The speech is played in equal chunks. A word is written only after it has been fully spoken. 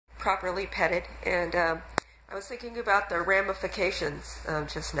properly petted. And I was thinking about the ramifications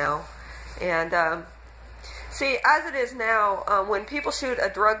just now. And see, as it is now, when people shoot a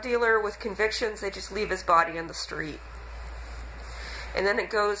drug dealer with convictions, they just leave his body on the street. And then it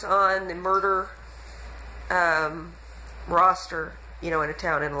goes on the murder roster, in a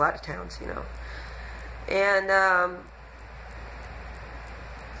town, in a lot of towns, And,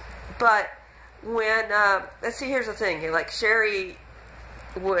 but when, let's see, here's the thing, like Sherry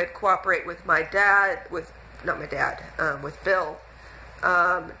would cooperate with my dad, with Bill,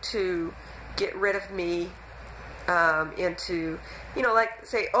 to get rid of me, into, like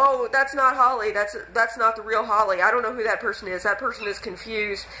say, oh, that's not Holly, that's not the real Holly, I don't know who that person is, that person is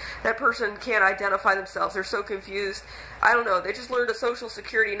confused, that person can't identify themselves, they're so confused, I don't know, they just learned a social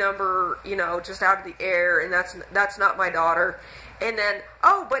security number, just out of the air, and that's not my daughter. And then,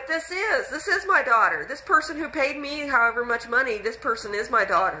 oh, but this is my daughter, this person who paid me however much money, this person is my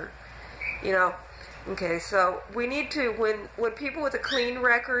daughter, Okay, so we need to, when people with a clean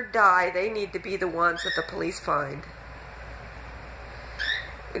record die, they need to be the ones that the police find.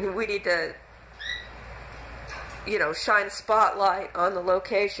 And we need to, shine a spotlight on the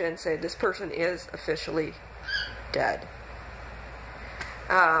location and say this person is officially dead.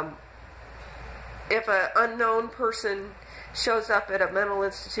 If an unknown person shows up at a mental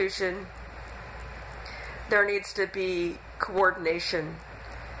institution, there needs to be coordination.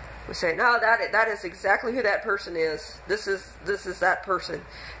 We say, no, that is exactly who that person is. This is that person.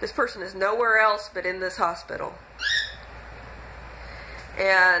 This person is nowhere else but in this hospital.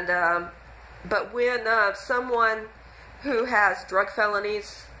 And but when someone who has drug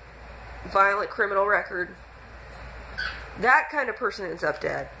felonies, violent criminal record, that kind of person ends up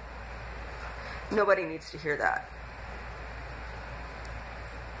dead. Nobody needs to hear that.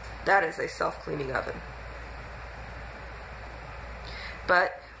 That is a self-cleaning oven.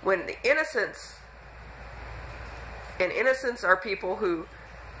 But when the innocents are people who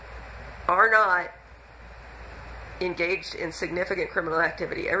are not engaged in significant criminal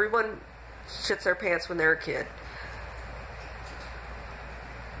activity. Everyone shits their pants when they're a kid.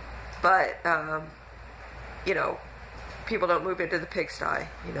 But, people don't move into the pigsty,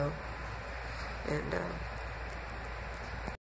 And,